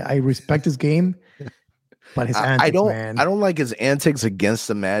say I respect his game, but his antics, man. I don't like his antics against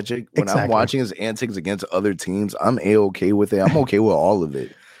the Magic. When I'm watching his antics against other teams, I'm A-okay with it. I'm okay with all of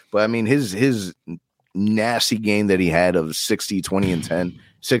it. But I mean, his nasty game that he had of 60, 20, and 10,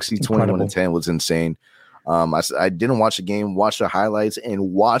 60, 21, and 10 was insane. I didn't watch the game, watched the highlights,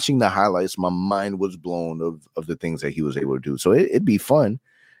 and watching the highlights, my mind was blown of the things that he was able to do. So it'd be fun.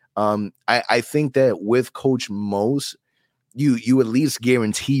 I think that with Coach Mose, you at least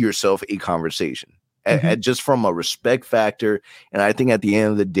guarantee yourself a conversation, just from a respect factor. And I think at the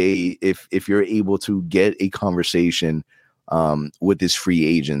end of the day, if you're able to get a conversation with his free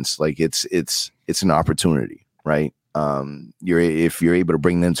agents, like it's an opportunity, right? If you're able to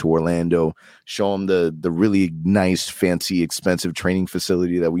bring them to Orlando, show them the really nice, fancy, expensive training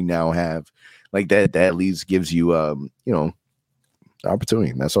facility that we now have, like that at least gives you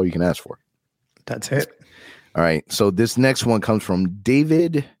opportunity. That's all you can ask for. That's it. All right. So this next one comes from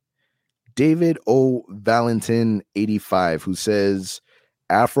David O. Valentin 85, who says,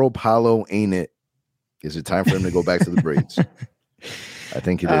 Afro Palo ain't it? Is it time for him to go back to the braids? I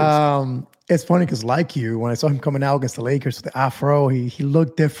think it is. It's funny because, like you, when I saw him coming out against the Lakers with the Afro, he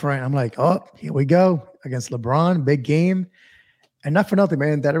looked different. I'm like, oh, here we go against LeBron, big game. And not for nothing,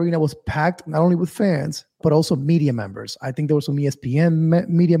 man, that arena was packed not only with fans, but also media members. I think there were some ESPN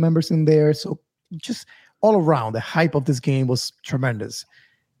media members in there. So just all around, the hype of this game was tremendous.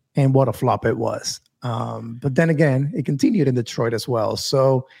 And what a flop it was. But then again, it continued in Detroit as well.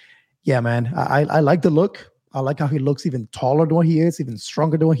 So, yeah, man, I like the look. I like how he looks even taller than what he is, even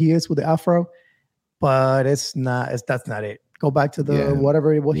stronger than what he is with the Afro. But that's not it. Go back to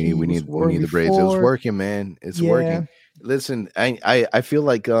whatever it was. We need the braids. It was working, man. It's working. Listen, I feel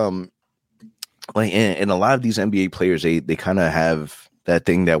like in a lot of these NBA players, they kind of have that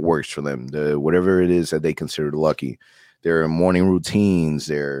thing that works for them. Whatever it is that they consider lucky, their morning routines,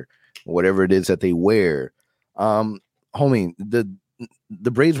 their whatever it is that they wear. Homie, the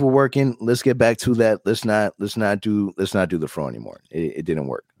braids were working. Let's get back to that. Let's not do the fro anymore. It didn't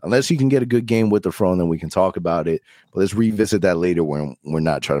work. Unless you can get a good game with the fro, then we can talk about it. But let's revisit that later when we're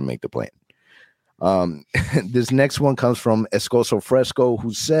not trying to make the plan. This next one comes from Escoso Fresco,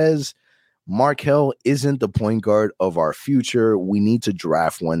 who says, Markelle isn't the point guard of our future. We need to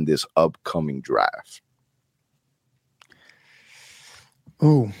draft one this upcoming draft.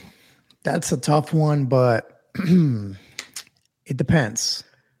 Oh, that's a tough one, but It depends.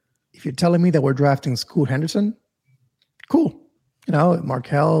 If you're telling me that we're drafting Scoot Henderson, cool. You know,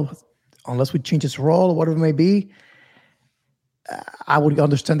 Markelle, unless we change his role or whatever it may be, I would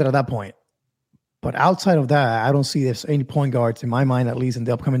understand that at that point. But outside of that, I don't see there's any point guards in my mind, at least in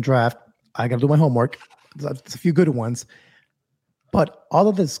the upcoming draft. I got to do my homework. There's a few good ones. But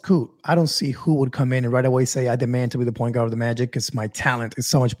other than Scoot, I don't see who would come in and right away say, I demand to be the point guard of the Magic because my talent is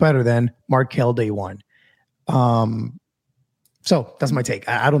so much better than Markelle day one. So that's my take.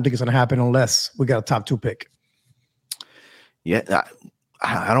 I don't think it's going to happen unless we got a top 2 pick. Yeah,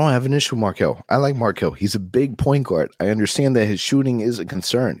 I don't have an issue with Markelle. I like Markelle. He's a big point guard. I understand that his shooting is a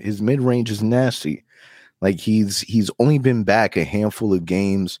concern. His mid-range is nasty. Like he's only been back a handful of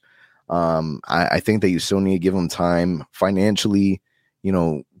games. I think that you still need to give him time financially. You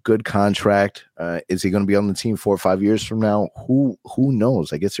know, good contract. Is he going to be on the team 4 or 5 years from now? Who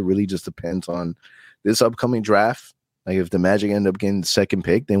knows? I guess it really just depends on this upcoming draft. Like if the Magic end up getting the second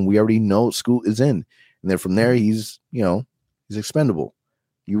pick, then we already know Scoot is in, and then from there he's expendable.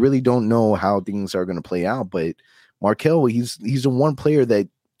 You really don't know how things are going to play out, but Markelle, he's the one player that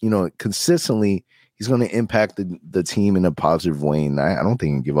consistently he's going to impact the team in a positive way, and I don't think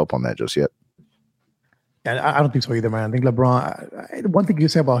he can give up on that just yet. Yeah, I don't think so either, man. I think LeBron. One thing you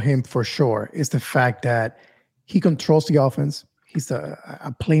say about him for sure is the fact that he controls the offense. He's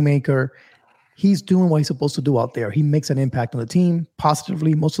a playmaker. He's doing what he's supposed to do out there. He makes an impact on the team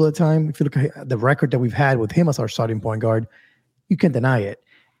positively most of the time. If you look at the record that we've had with him as our starting point guard, you can't deny it.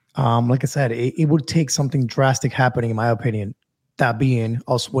 Like I said, it would take something drastic happening, in my opinion, that being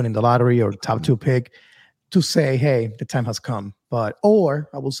us winning the lottery or top 2 pick, to say, hey, the time has come. Or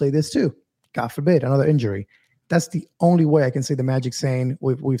I will say this too, God forbid, another injury. That's the only way I can say the Magic saying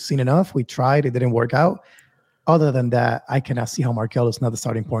we've seen enough. We tried, it didn't work out. Other than that, I cannot see how Markelle is not the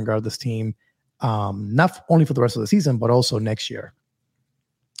starting point guard of this team. Not only for the rest of the season, but also next year.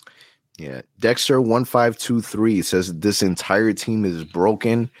 Yeah. Dexter 1523 says this entire team is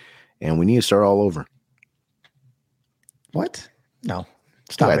broken and we need to start all over. What? No.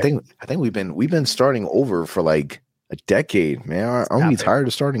 Stop it. I think we've been starting over for like a decade, man. Aren't we tired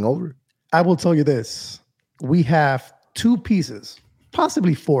of starting over? I will tell you this. We have 2 pieces,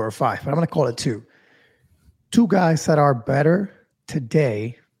 possibly 4 or 5, but I'm going to call it 2. 2 guys that are better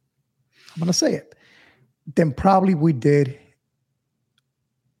today, I'm going to say it, than probably we did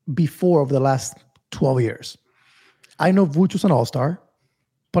before over the last 12 years. I know Vooch was an all-star,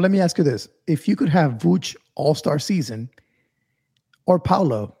 but let me ask you this. If you could have Vooch all-star season or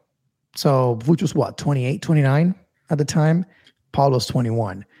Paolo, so Vooch was what, 28, 29 at the time? Paolo's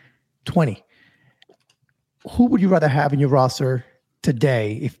 21, 20. Who would you rather have in your roster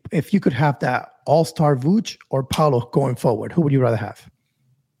today if you could have that all-star Vooch or Paolo going forward? Who would you rather have?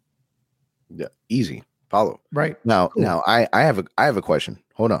 Yeah, easy. Paolo. Right. Now, cool. I have a question.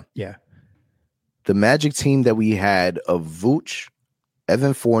 Hold on. Yeah. The Magic team that we had of Vooch,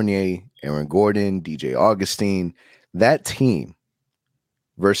 Evan Fournier, Aaron Gordon, DJ Augustine, that team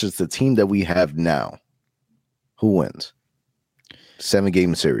versus the team that we have now, who wins?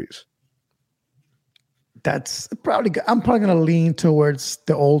 7-game series. I'm probably going to lean towards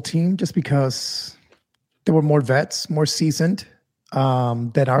the old team just because there were more vets, more seasoned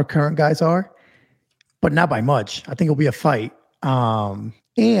than our current guys are, but not by much. I think it'll be a fight.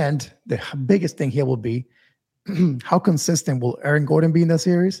 And the biggest thing here will be how consistent will Aaron Gordon be in that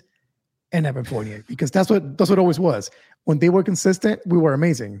series and Evan Fournier, because that's what it always was. When they were consistent, we were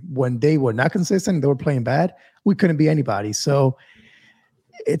amazing. When they were not consistent, they were playing bad, we couldn't be anybody. So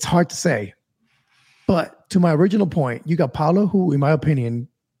it's hard to say. But to my original point, you got Paolo, who, in my opinion,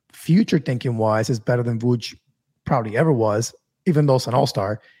 future thinking wise, is better than Vooch probably ever was, even though it's an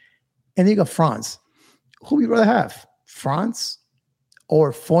all-star. And then you got Franz. Who would you rather have? Franz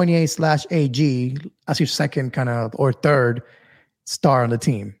or Fournier/AG as your second kind of or third star on the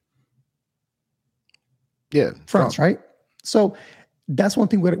team? Yeah. Franz, right? So that's one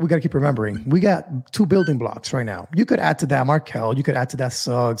thing we got to keep remembering. We got 2 building blocks right now. You could add to that Markelle. You could add to that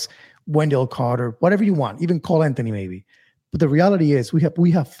Suggs, Wendell Carter, whatever you want, even Cole Anthony maybe. But the reality is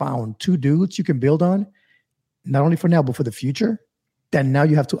we have found 2 dudes you can build on, not only for now, but for the future. Then now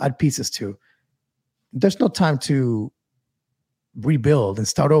you have to add pieces to. There's no time to rebuild and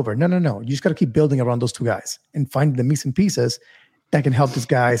start over. No. You just got to keep building around those 2 guys and find the missing pieces that can help these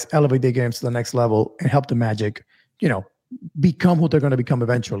guys elevate their games to the next level and help the Magic, become who they're going to become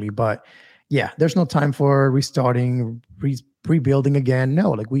eventually. But yeah, there's no time for restarting, rebuilding again.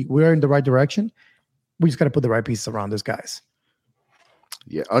 No, like we're in the right direction. We just got to put the right pieces around those guys.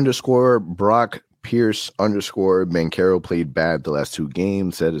 Yeah. _Brock Pierce _Banchero played bad the last 2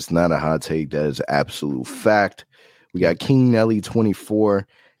 games. That is not a hot take. That is absolute fact. We got King Nelly 24.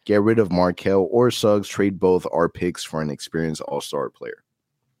 Get rid of Markelle or Suggs. Trade both our picks for an experienced all-star player.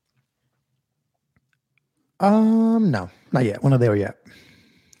 No, not yet. We're not there yet.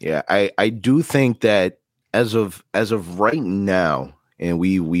 Yeah, I do think that as of right now, and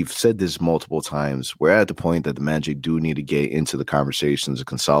we've said this multiple times, we're at the point that the Magic do need to get into the conversations of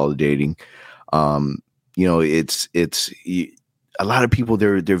consolidating. It's a lot of people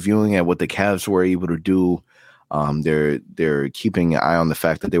they're viewing at what the Cavs were able to do. They're keeping an eye on the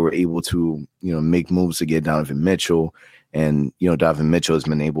fact that they were able to, make moves to get Donovan Mitchell. And, Donovan Mitchell has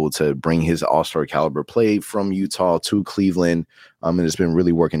been able to bring his all-star caliber play from Utah to Cleveland. And it's been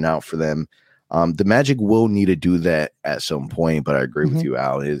really working out for them. The Magic will need to do that at some point, but I agree with you,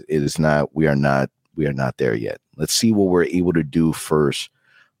 Al. It is not, we are not there yet. Let's see what we're able to do first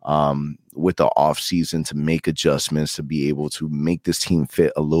with the offseason to make adjustments, to be able to make this team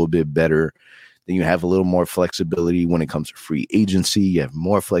fit a little bit better. Then you have a little more flexibility when it comes to free agency. You have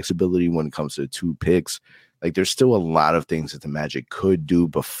more flexibility when it comes to 2 picks. Like, there's still a lot of things that the Magic could do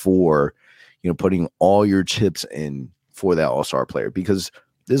before, putting all your chips in for that all-star player, because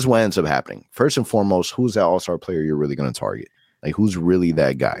this is what ends up happening. First and foremost, who's that all-star player you're really going to target? Like, who's really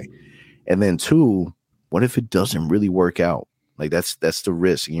that guy? And then 2, what if it doesn't really work out? Like, that's the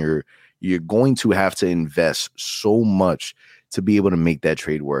risk. And you're going to have to invest so much to be able to make that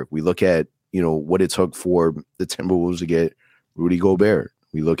trade work. We look at, what it took for the Timberwolves to get Rudy Gobert.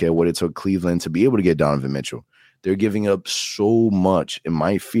 We look at what it took Cleveland to be able to get Donovan Mitchell. They're giving up so much. And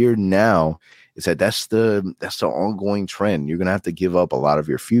my fear now is that that's the ongoing trend. You're going to have to give up a lot of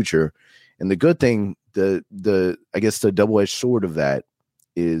your future. And the good thing, I guess the double-edged sword of that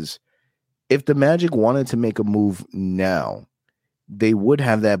is, if the Magic wanted to make a move now, they would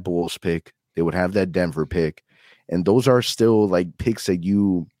have that Bulls pick. They would have that Denver pick. And those are still like picks that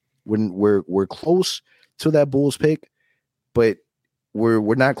we're close to that Bulls pick, but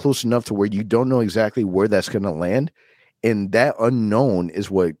we're not close enough to where you don't know exactly where that's going to land. And that unknown is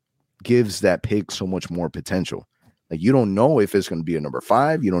what gives that pick so much more potential. Like, you don't know if it's going to be a number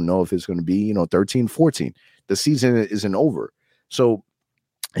 5. You don't know if it's going to be, 13, 14. The season isn't over. So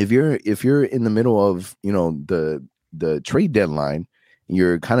if you're in the middle of, the trade deadline,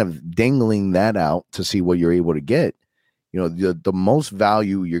 you're kind of dangling that out to see what you're able to get. The most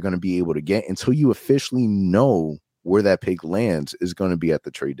value you're going to be able to get until you officially know where that pick lands is going to be at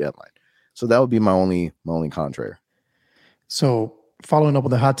the trade deadline. So that would be my only contrary. So following up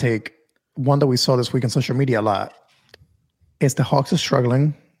with the hot take, one that we saw this week on social media a lot is the Hawks are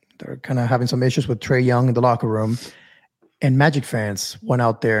struggling. They're kind of having some issues with Trae Young in the locker room. And Magic fans went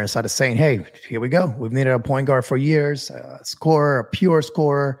out there and started saying, hey, here we go. We've needed a point guard for years, a scorer, a pure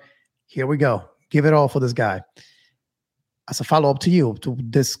scorer. Here we go. Give it all for this guy. As a follow-up to you, to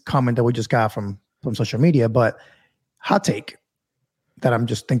this comment that we just got from social media, but hot take that I'm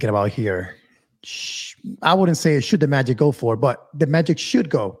just thinking about here. I wouldn't say it should the Magic go for, but the Magic should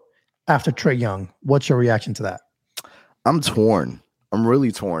go after Trae Young. What's your reaction to that? I'm torn. I'm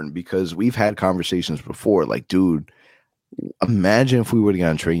really torn, because we've had conversations before. Like, dude, imagine if we would have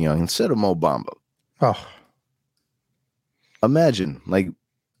gotten Trae Young instead of Mo Bamba. Oh, imagine, like,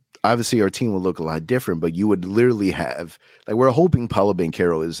 obviously our team would look a lot different, but you would literally have, like, we're hoping Paolo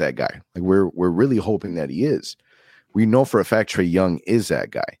Banchero is that guy. Like, we're really hoping that he is. We know for a fact Trae Young is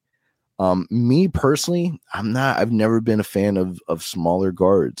that guy. Me personally, I've never been a fan of smaller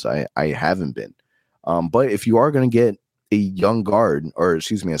guards. I haven't been. But if you are going to get a young guard, or a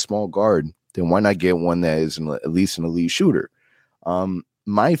small guard, then why not get one that is at least an elite shooter?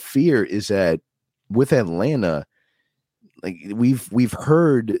 My fear is that with Atlanta, like, we've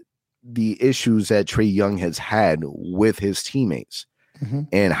heard the issues that Trae Young has had with his teammates. Mm-hmm.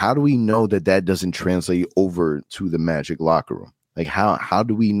 And how do we know that doesn't translate over to the Magic locker room? Like, how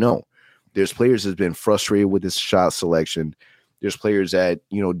do we know? There's players that's been frustrated with his shot selection. There's players that,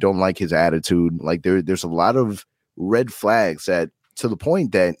 don't like his attitude. Like, there's a lot of red flags that, to the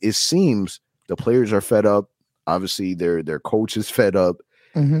point that it seems the players are fed up. Obviously, their coach is fed up.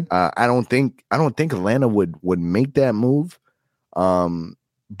 Mm-hmm. I don't think Atlanta would make that move.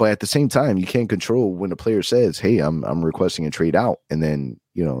 But at the same time, you can't control when a player says, hey, I'm requesting a trade out, and then,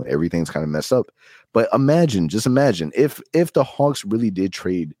 everything's kind of messed up. But just imagine if the Hawks really did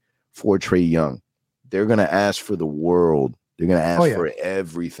trade for Trae Young, they're going to ask for the world. They're going to ask for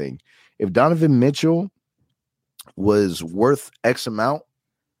everything. If Donovan Mitchell was worth X amount,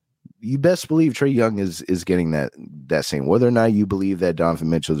 you best believe Trae Young is getting that same. Whether or not you believe that Donovan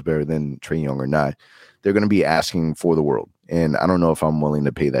Mitchell is better than Trae Young or not, they're going to be asking for the world. And I don't know if I'm willing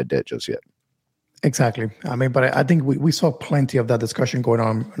to pay that debt just yet. Exactly. I mean, but I think we saw plenty of that discussion going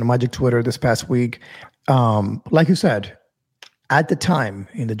on the Magic Twitter this past week. Like you said, at the time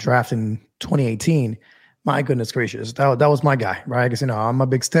in the draft in 2018, my goodness gracious, that was my guy, right? Because, I'm a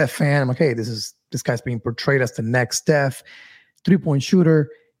big Steph fan. I'm like, hey, this guy's being portrayed as the next Steph, 3-point shooter.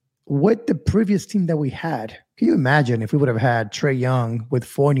 With the previous team that we had, can you imagine if we would have had Trae Young with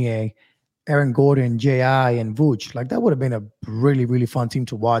Fournier, Aaron Gordon, J.I., and Vooch? Like, that would have been a really, really fun team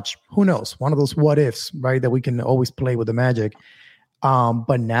to watch. Who knows? One of those what ifs, right, that we can always play with the Magic.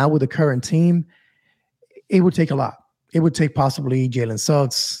 But now with the current team, it would take a lot. It would take possibly Jalen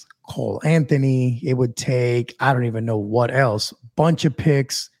Suggs, Cole Anthony. It would take, I don't even know what else, bunch of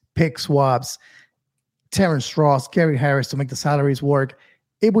picks, pick swaps, Terrence Ross, Gary Harris to make the salaries work.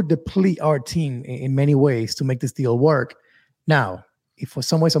 It would deplete our team in many ways to make this deal work. Now, if for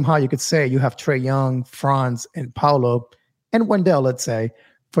some way, somehow you could say you have Trae Young, Franz, and Paolo, and Wendell, let's say,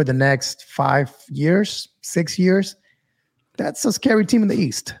 for the next 5 years, 6 years, that's a scary team in the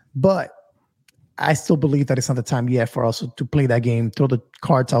East. But I still believe that it's not the time yet for us to play that game, throw the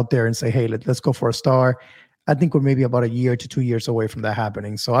cards out there and say, hey, let's go for a star. I think we're maybe about a year to 2 years away from that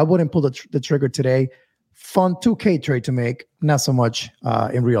happening. So I wouldn't pull the trigger today. Fun 2K trade to make, not so much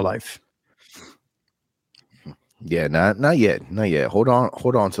in real life. Yeah, not yet. Hold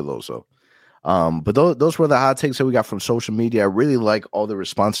on to those though. But those were the hot takes that we got from social media. I really like all the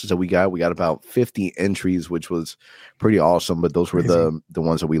responses that we got. We got about 50 entries, which was pretty awesome. But those were the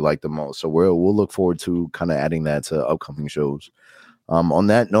ones that we liked the most. So we'll look forward to kind of adding that to upcoming shows. On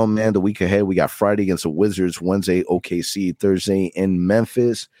that note, man, the week ahead we got Friday against the Wizards, Wednesday OKC, Thursday in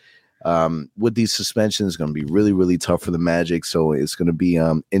Memphis. With these suspensions, it's going to be really, really tough for the Magic. So it's going to be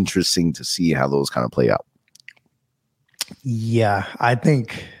interesting to see how those kind of play out. Yeah, I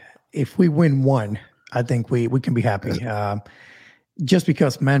think if we win one, I think we can be happy. Just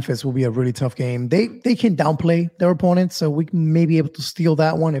because Memphis will be a really tough game. They can downplay their opponents, so we may be able to steal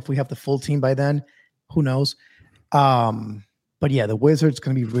that one if we have the full team by then. Who knows? But yeah, the Wizards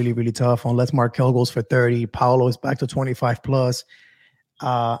going to be really, really tough unless Markelle goes for 30. Paolo is back to 25 plus.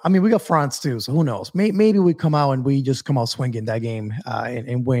 I mean, we got Franz too, so who knows? Maybe we come out and we just come out swinging that game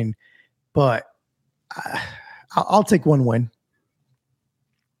and win. But I'll take one win.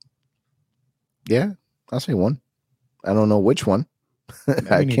 Yeah, I'll say one. I don't know which one.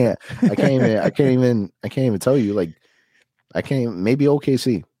 I can't even tell you. Like, maybe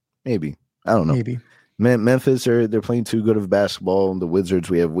OKC. Maybe. I don't know. Maybe. Memphis, they're playing too good of basketball. The Wizards,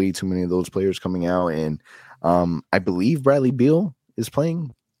 we have way too many of those players coming out. And I believe Bradley Beal is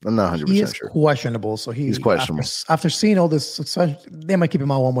playing. I'm not 100% sure. He is questionable. So he's questionable. After seeing all this success, they might keep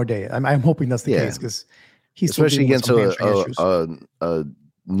him out one more day. I'm hoping that's the case because he's especially against a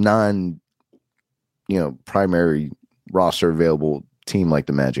non, primary roster available team like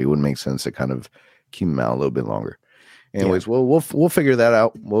the Magic. It wouldn't make sense to kind of keep him out a little bit longer. Anyways, we'll figure that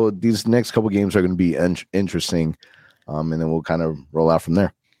out. Well, these next couple games are going to be interesting, and then we'll kind of roll out from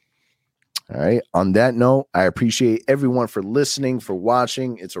there. All right. On that note, I appreciate everyone for listening, for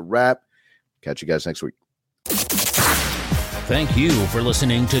watching. It's a wrap. Catch you guys next week. Thank you for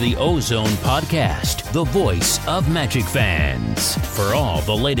listening to the Ozone Podcast, the voice of Magic fans. For all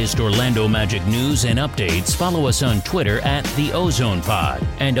the latest Orlando Magic news and updates, follow us on Twitter at The Ozone Pod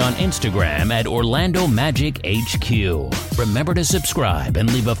and on Instagram at Orlando Magic HQ. Remember to subscribe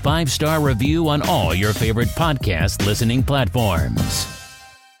and leave a 5-star review on all your favorite podcast listening platforms.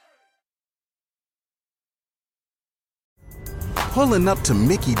 Pulling up to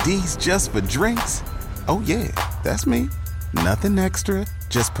Mickey D's just for drinks? Oh yeah, that's me. Nothing extra,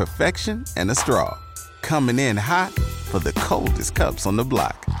 just perfection and a straw. Coming in hot for the coldest cups on the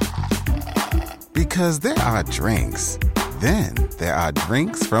block. Because there are drinks. Then there are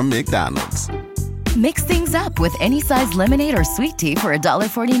drinks from McDonald's. Mix things up with any size lemonade or sweet tea for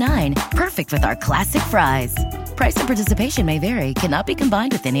 $1.49. Perfect with our classic fries. Price and participation may vary. Cannot be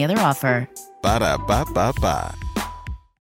combined with any other offer. Ba-da-ba-ba-ba.